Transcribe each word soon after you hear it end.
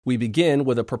We begin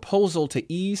with a proposal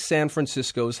to ease San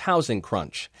Francisco's housing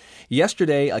crunch.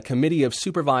 Yesterday, a committee of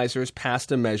supervisors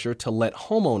passed a measure to let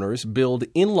homeowners build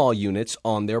in-law units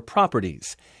on their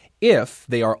properties, if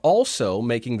they are also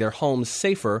making their homes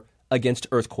safer against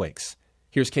earthquakes.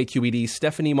 Here's KQED's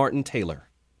Stephanie Martin-Taylor.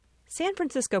 San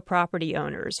Francisco property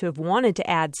owners who have wanted to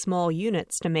add small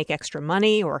units to make extra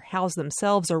money or house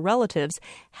themselves or relatives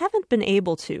haven't been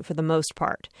able to for the most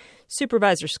part.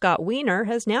 Supervisor Scott Wiener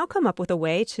has now come up with a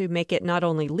way to make it not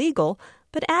only legal,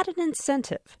 but add an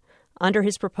incentive. Under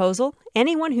his proposal,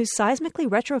 anyone who's seismically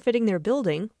retrofitting their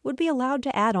building would be allowed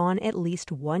to add on at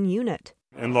least one unit.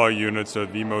 In-law units are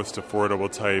the most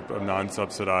affordable type of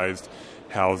non-subsidized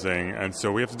housing, and so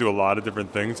we have to do a lot of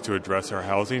different things to address our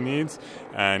housing needs,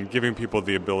 and giving people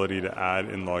the ability to add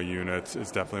in-law units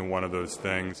is definitely one of those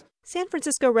things. San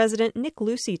Francisco resident Nick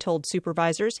Lucy told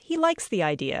supervisors he likes the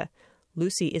idea.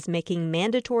 Lucy is making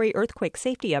mandatory earthquake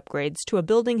safety upgrades to a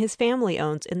building his family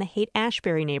owns in the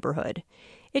Haight-Ashbury neighborhood.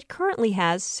 It currently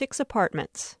has 6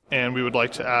 apartments. And we would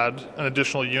like to add an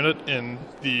additional unit in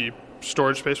the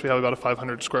storage space. We have about a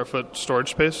 500 square foot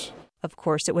storage space. Of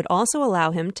course, it would also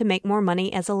allow him to make more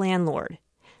money as a landlord.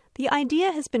 The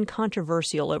idea has been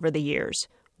controversial over the years.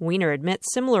 Wiener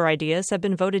admits similar ideas have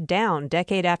been voted down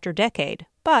decade after decade,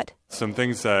 but some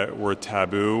things that were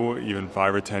taboo even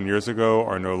 5 or 10 years ago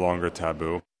are no longer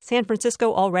taboo. San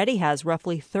Francisco already has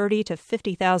roughly 30 to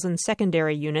 50,000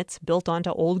 secondary units built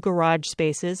onto old garage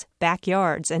spaces,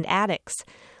 backyards, and attics.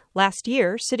 Last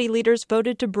year, city leaders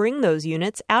voted to bring those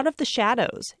units out of the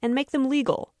shadows and make them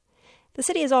legal. The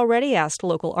city has already asked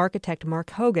local architect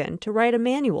Mark Hogan to write a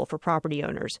manual for property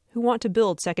owners who want to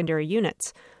build secondary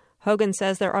units. Hogan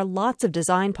says there are lots of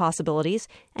design possibilities,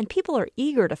 and people are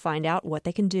eager to find out what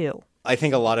they can do. I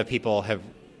think a lot of people have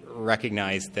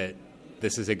recognized that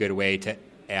this is a good way to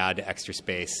add extra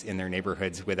space in their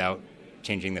neighborhoods without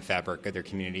changing the fabric of their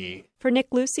community. For Nick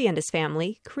Lucy and his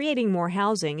family, creating more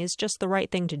housing is just the right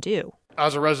thing to do.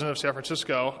 As a resident of San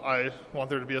Francisco, I want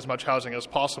there to be as much housing as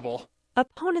possible.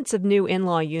 Opponents of new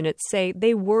in-law units say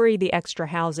they worry the extra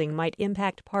housing might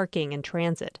impact parking and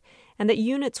transit, and that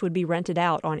units would be rented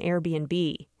out on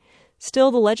Airbnb.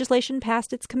 Still, the legislation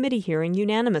passed its committee hearing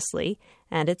unanimously,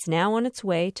 and it's now on its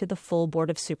way to the full Board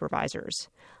of Supervisors.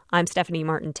 I'm Stephanie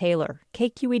Martin-Taylor,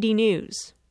 KQED News.